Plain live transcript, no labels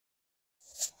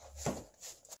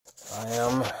I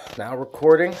am now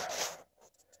recording.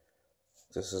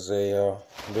 This is a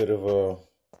bit of a,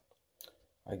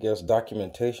 I guess,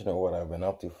 documentation of what I've been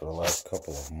up to for the last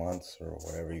couple of months, or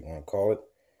whatever you want to call it.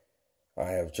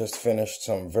 I have just finished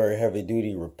some very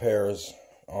heavy-duty repairs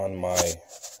on my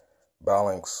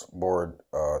balance board.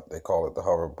 They call it the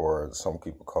hoverboard. Some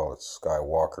people call it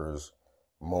skywalkers,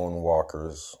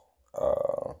 moonwalkers.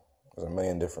 There's a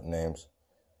million different names.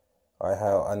 I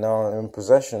now am in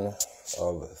possession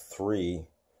of 3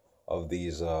 of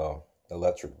these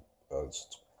electric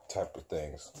type of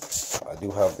things. I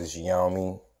do have this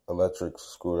Xiaomi electric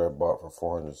scooter I bought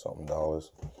for $400 something.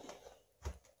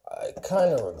 I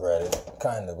kind of regret it,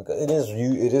 because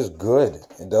it is good.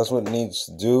 It does what it needs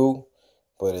to do,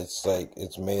 but it's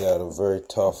made out of very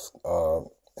tough,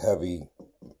 heavy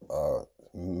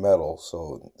metal,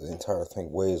 so the entire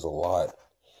thing weighs a lot.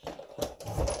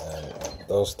 And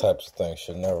those types of things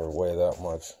should never weigh that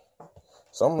much.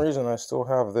 Some reason I still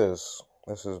have this.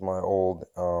 This is my old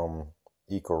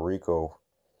Ecorico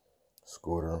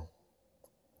scooter,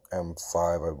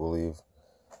 M5, I believe.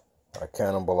 I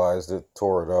cannibalized it,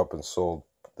 tore it up, and sold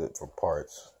it for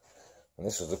parts. And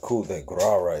this is the coup de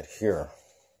grace right here.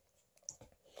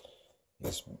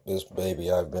 This baby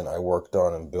I worked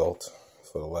on and built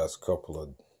for the last couple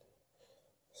of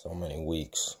so many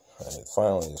weeks, and it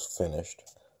finally is finished.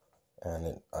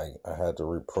 And I had to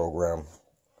reprogram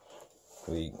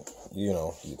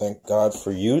you thank God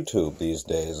for YouTube these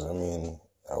days. I mean,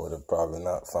 I would have probably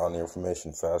not found the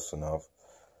information fast enough,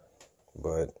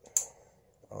 but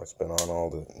it's been on all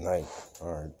the night.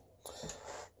 Alright,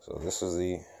 so this is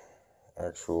the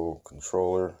actual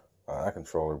controller, not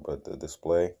controller, but the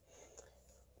display.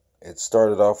 It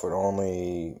started off with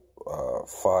only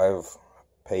 5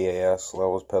 PAS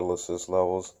levels, pedal assist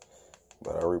levels,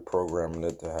 but I reprogrammed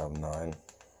it to have 9,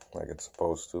 like it's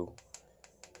supposed to.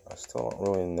 I still don't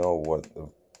really know what the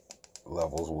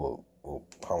levels will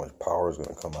how much power is going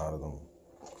to come out of them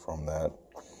from that.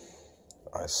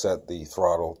 I set the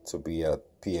throttle to be at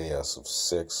PAS of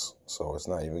 6, so it's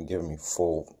not even giving me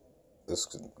full. This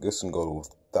can go to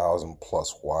 1,000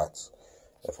 plus watts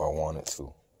if I wanted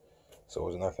to. So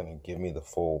it's not going to give me the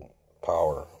full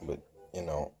power, but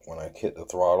when I hit the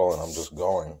throttle and I'm just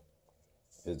going,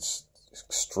 it's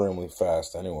extremely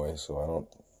fast anyway, so I don't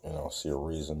see a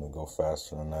reason to go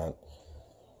faster than that.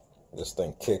 This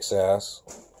thing kicks ass.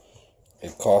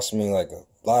 It cost me like a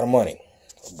lot of money,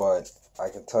 but I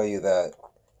can tell you that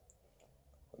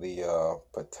the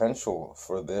potential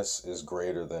for this is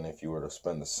greater than if you were to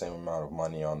spend the same amount of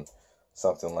money on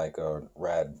something like a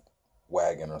rad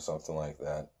wagon or something like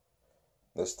that.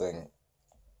 This thing,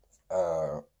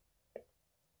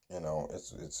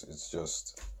 it's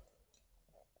just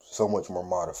so much more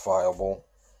modifiable.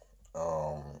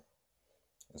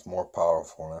 It's more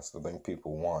powerful, and that's the thing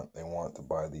people want. They want to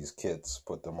buy these kits,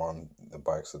 put them on the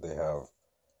bikes that they have,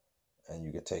 and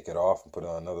you could take it off and put it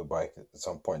on another bike at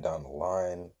some point down the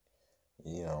line.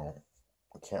 You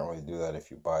can't really do that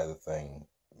if you buy the thing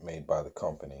made by the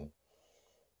company,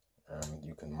 and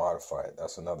you can modify it.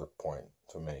 That's another point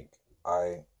to make.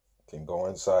 I can go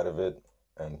inside of it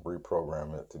and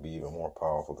reprogram it to be even more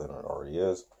powerful than it already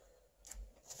is.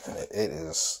 And it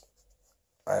is,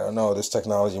 I don't know, this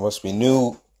technology must be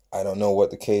new. I don't know what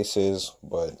the case is,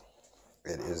 but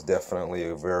it is definitely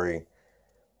a very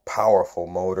powerful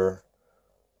motor.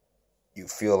 You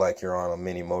feel like you're on a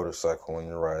mini motorcycle when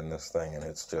you're riding this thing, and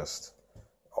it's just,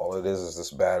 all it is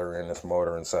this battery and this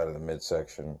motor inside of the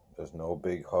midsection. There's no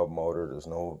big hub motor. There's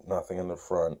nothing in the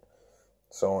front.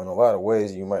 So in a lot of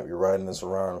ways, you might be riding this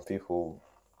around and people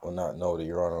will not know that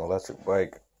you're on an electric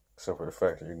bike, except for the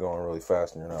fact that you're going really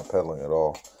fast and you're not pedaling at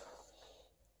all.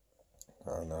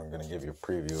 And I'm going to give you a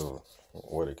preview of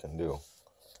what it can do.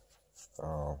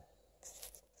 Try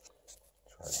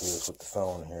to do this with the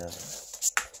phone here.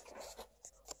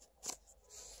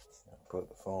 Put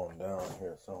the phone down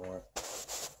here somewhere.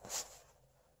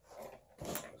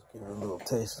 Let's give it a little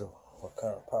taste of what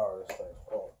kind of power this thing's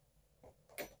pulling.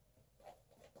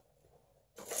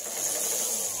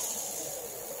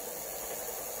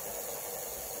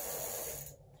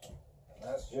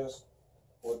 That's just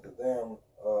what the damn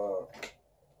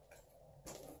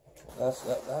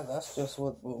that's just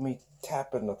with me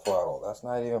tapping the throttle. That's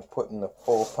not even putting the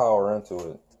full power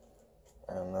into it.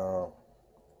 And I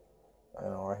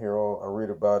read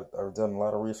about it. I've done a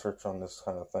lot of research on this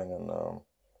kind of thing, and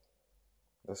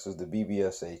this is the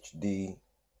BBS HD.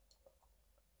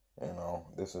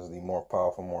 This is the more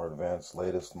powerful, more advanced,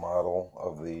 latest model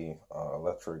of the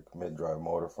electric mid-drive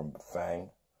motor from Bafang.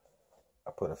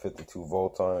 I put a 52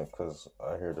 volt on it because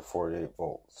I hear the 48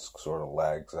 volt sort of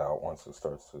lags out once it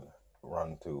starts to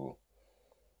run to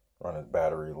run its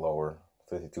battery lower.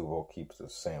 52 volt keeps the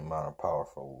same amount of power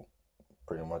for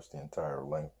pretty much the entire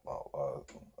length of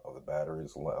the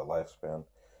battery's lifespan.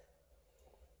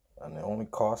 And the only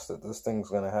cost that this thing's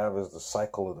going to have is the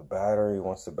cycle of the battery.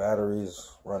 Once the battery's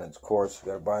run its course,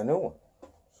 you got to buy a new one.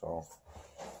 So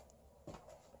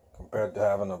compared to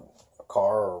having a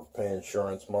car or pay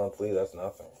insurance monthly, that's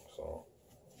nothing. So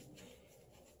it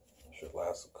should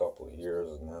last a couple of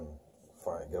years, and then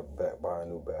get back, buy a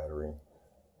new battery.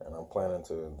 And I'm planning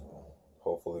to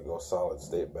hopefully go solid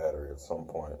state battery at some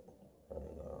point. And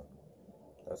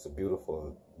that's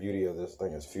the beauty of this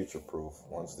thing is future proof.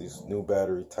 Once these new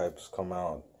battery types come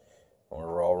out, and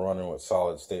we're all running with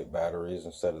solid state batteries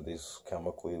instead of these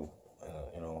chemically,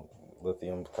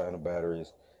 lithium kind of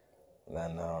batteries,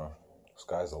 then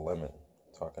sky's the limit.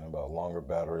 Talking about longer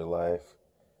battery life,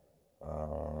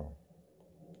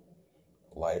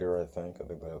 lighter. I think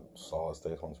the solid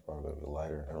state one's probably going to be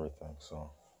lighter and everything. So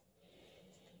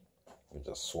you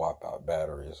just swap out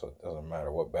batteries, so it doesn't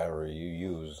matter what battery you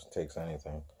use. It takes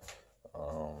anything.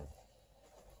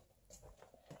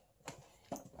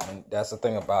 And that's the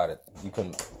thing about it.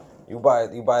 You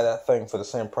buy that thing for the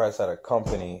same price at a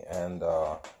company, and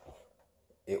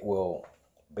it will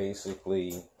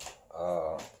basically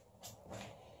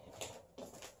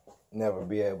never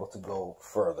be able to go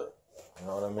further. You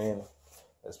know what I mean?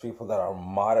 There's people that are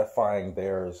modifying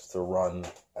theirs to run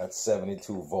at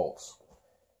 72 volts.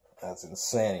 That's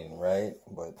insane, right?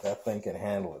 But that thing can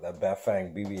handle it. That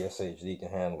Bafang BBS HD can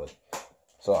handle it.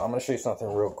 So I'm going to show you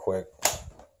something real quick.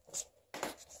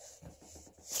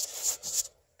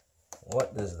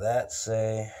 What does that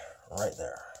say right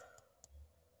there?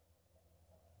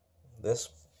 This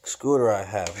scooter I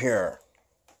have here,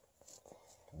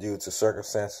 due to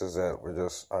circumstances that were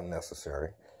just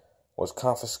unnecessary, was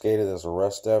confiscated as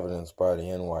arrest evidence by the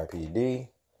NYPD.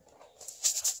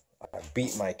 I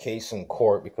beat my case in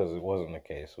court because it wasn't a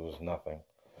case. It was nothing.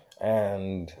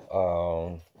 And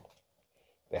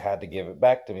they had to give it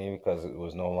back to me because it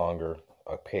was no longer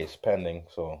a case pending,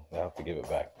 so they have to give it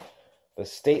back. The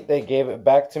state they gave it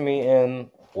back to me in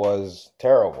was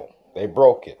terrible. They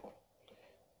broke it.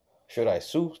 Should I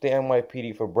sue the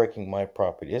NYPD for breaking my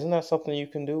property? Isn't that something you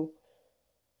can do?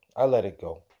 I let it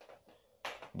go.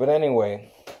 But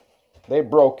anyway, they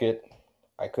broke it.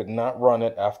 I could not run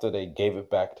it after they gave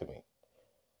it back to me.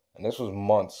 And this was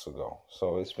months ago.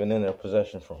 So it's been in their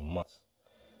possession for months.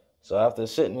 So after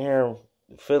sitting here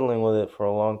fiddling with it for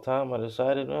a long time, I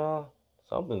decided, well,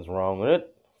 something's wrong with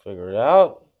it. Figured it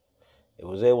out. It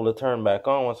was able to turn back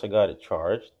on once I got it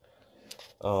charged.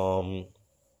 I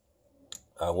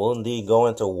will indeed go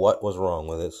into what was wrong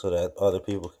with it so that other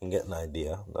people can get an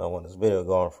idea. I don't want this video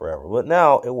going forever. But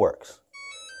now it works.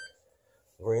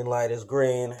 Green light is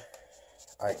green.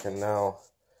 I can now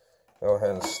go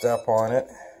ahead and step on it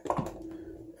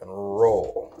and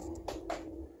roll.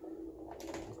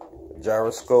 The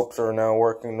gyroscopes are now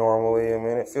working normally. I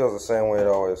mean, it feels the same way it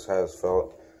always has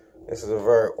felt. This is a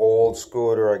very old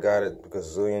scooter. I got it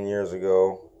because a zillion years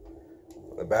ago.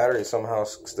 The battery somehow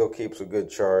still keeps a good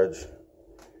charge.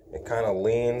 It kind of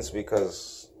leans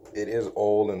because it is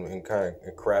old and kind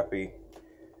of crappy.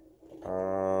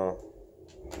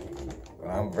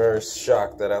 I'm very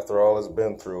shocked that after all it's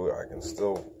been through, I can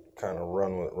still kind of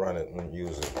run it and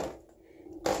use it.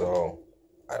 So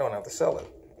I don't have to sell it.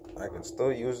 I can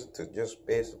still use it to just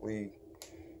basically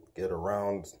get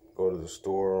around, go to the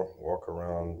store, walk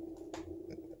around,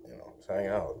 hang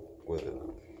out with it.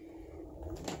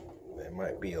 It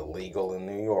might be illegal in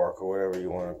New York or whatever you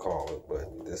want to call it,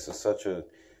 but this is such a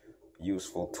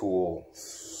useful tool,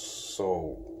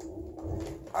 so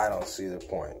I don't see the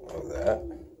point of that.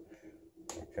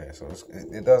 Okay, so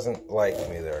it doesn't like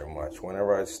me very much.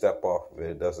 Whenever I step off of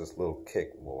it, it does this little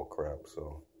kick bull crap,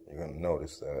 so you're going to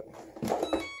notice that.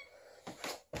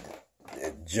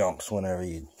 It jumps whenever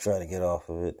you try to get off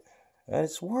of it. And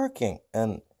it's working,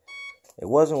 and it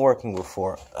wasn't working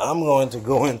before. I'm going to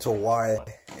go into why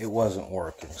it wasn't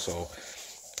working. So,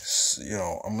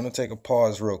 I'm going to take a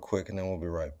pause real quick, and then we'll be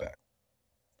right back.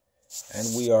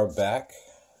 And we are back.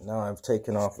 Now I've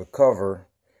taken off the cover,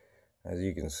 as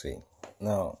you can see.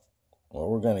 Now, what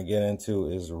we're going to get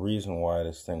into is the reason why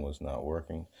this thing was not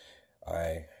working.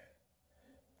 I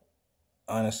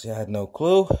honestly had no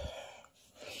clue.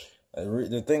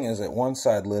 The thing is that one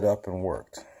side lit up and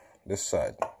worked. This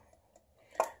side.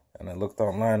 And I looked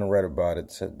online and read about it.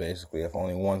 It said basically if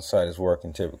only one side is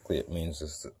working, typically it means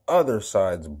the other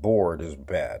side's board is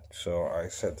bad. So I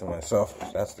said to myself,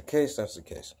 if that's the case, that's the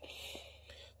case.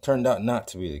 Turned out not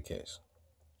to be the case.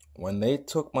 When they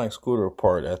took my scooter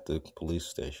apart at the police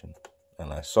station,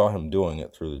 and I saw him doing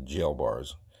it through the jail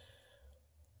bars,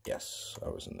 Yes, I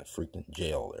was in the freaking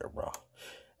jail there, bro.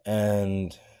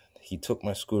 And he took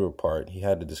my scooter apart. He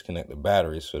had to disconnect the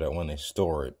battery so that when they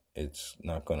store it, it's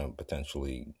not going to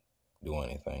potentially do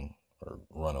anything or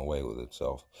run away with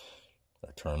itself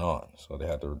or turn on. So they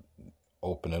had to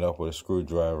open it up with a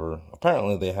screwdriver.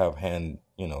 Apparently they have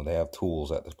they have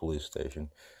tools at the police station.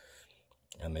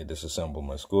 And they disassembled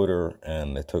my scooter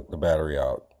and they took the battery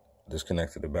out,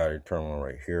 disconnected the battery terminal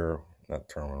right here, not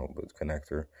terminal, but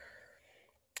connector.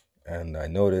 And I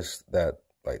noticed that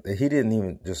he didn't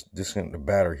even just disconnect the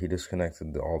battery, he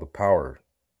disconnected all the power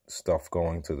stuff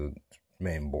going to the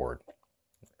main board.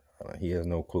 He has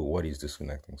no clue what he's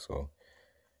disconnecting, so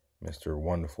Mr.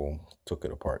 Wonderful took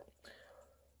it apart.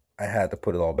 I had to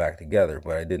put it all back together,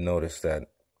 but I did notice that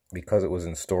because it was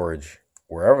in storage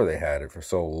wherever they had it for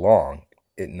so long,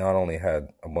 it not only had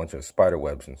a bunch of spider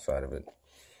webs inside of it,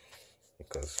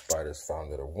 because spiders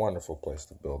found it a wonderful place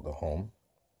to build a home.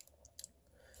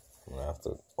 I'm going to have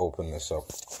to open this up,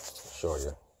 show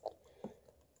you.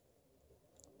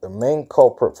 The main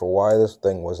culprit for why this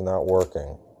thing was not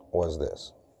working was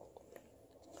this.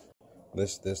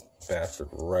 This bastard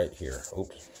right here.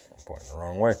 Oops, I'm pointing the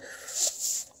wrong way.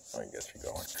 I get you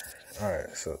going.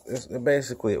 Alright, so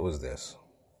basically it was this.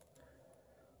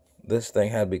 This thing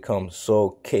had become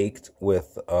so caked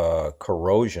with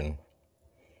corrosion.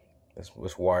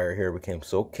 This wire here became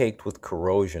so caked with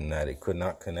corrosion that it could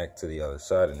not connect to the other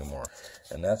side anymore.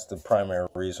 And that's the primary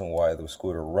reason why the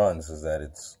scooter runs, is that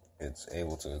it's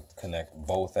able to connect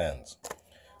both ends.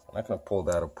 I'm not going to pull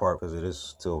that apart because it is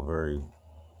still very,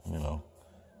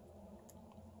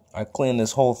 I cleaned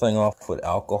this whole thing off with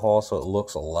alcohol, so it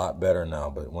looks a lot better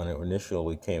now. But when it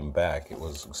initially came back, it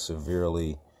was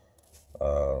severely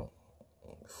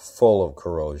full of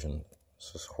corrosion.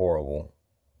 It's just horrible.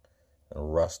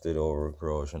 And rusted over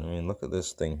corrosion. I mean, look at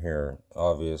this thing here.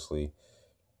 Obviously,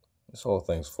 this whole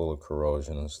thing's full of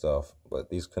corrosion and stuff. But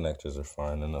these connectors are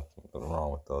fine. There's nothing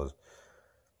wrong with those.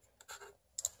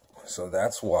 So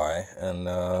that's why. And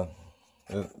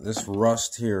this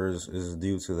rust here is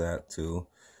due to that too.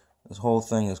 This whole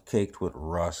thing is caked with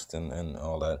rust and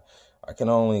all that. I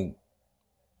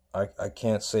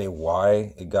can't say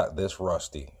why it got this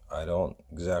rusty. I don't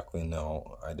exactly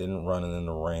know. I didn't run it in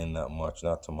the rain that much,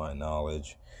 not to my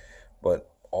knowledge.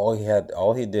 But all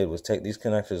he did was take these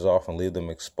connectors off and leave them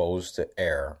exposed to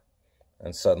air.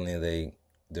 And suddenly they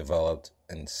developed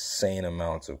insane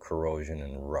amounts of corrosion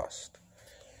and rust.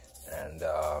 And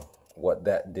what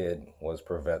that did was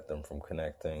prevent them from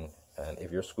connecting. And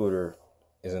if your scooter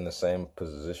is in the same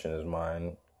position as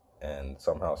mine, and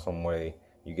somehow, some way,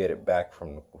 you get it back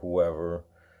from whoever,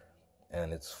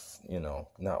 and it's,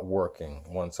 not working,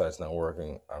 one side's not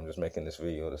working, I'm just making this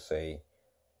video to say,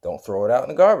 don't throw it out in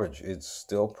the garbage. It's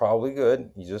still probably good.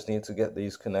 You just need to get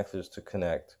these connectors to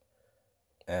connect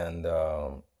and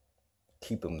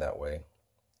keep them that way.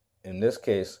 In this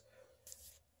case,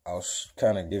 I'll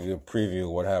kind of give you a preview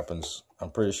of what happens.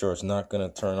 I'm pretty sure it's not going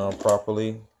to turn on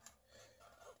properly.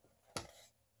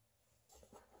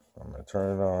 I'm going to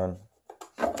turn it on.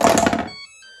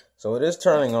 So it is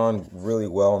turning on really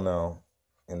well now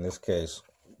in this case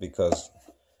because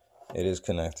it is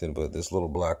connected, but this little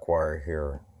black wire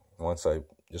here, once I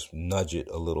just nudge it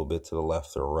a little bit to the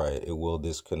left or right, it will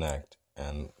disconnect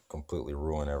and completely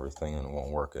ruin everything and it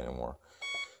won't work anymore.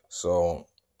 So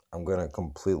I'm going to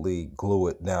completely glue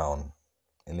it down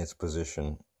in its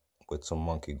position with some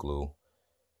monkey glue,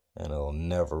 and it'll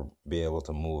never be able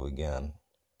to move again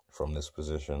from this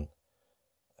position.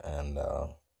 And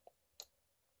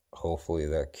hopefully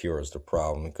that cures the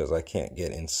problem, because I can't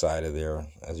get inside of there.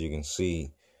 As you can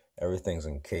see, everything's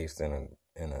encased in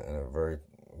a very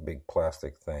big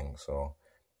plastic thing, so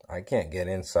I can't get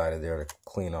inside of there to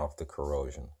clean off the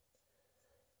corrosion,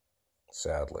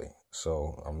 sadly.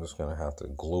 So I'm just gonna have to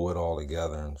glue it all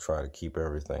together and try to keep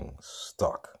everything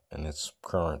stuck in its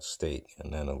current state,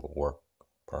 and then it'll work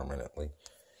permanently.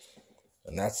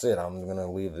 And that's it. I'm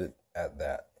gonna leave it at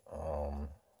that.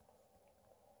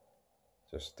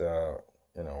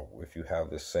 If you have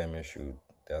this same issue,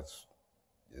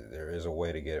 there is a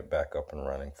way to get it back up and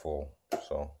running full.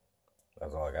 So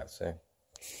that's all I got to say.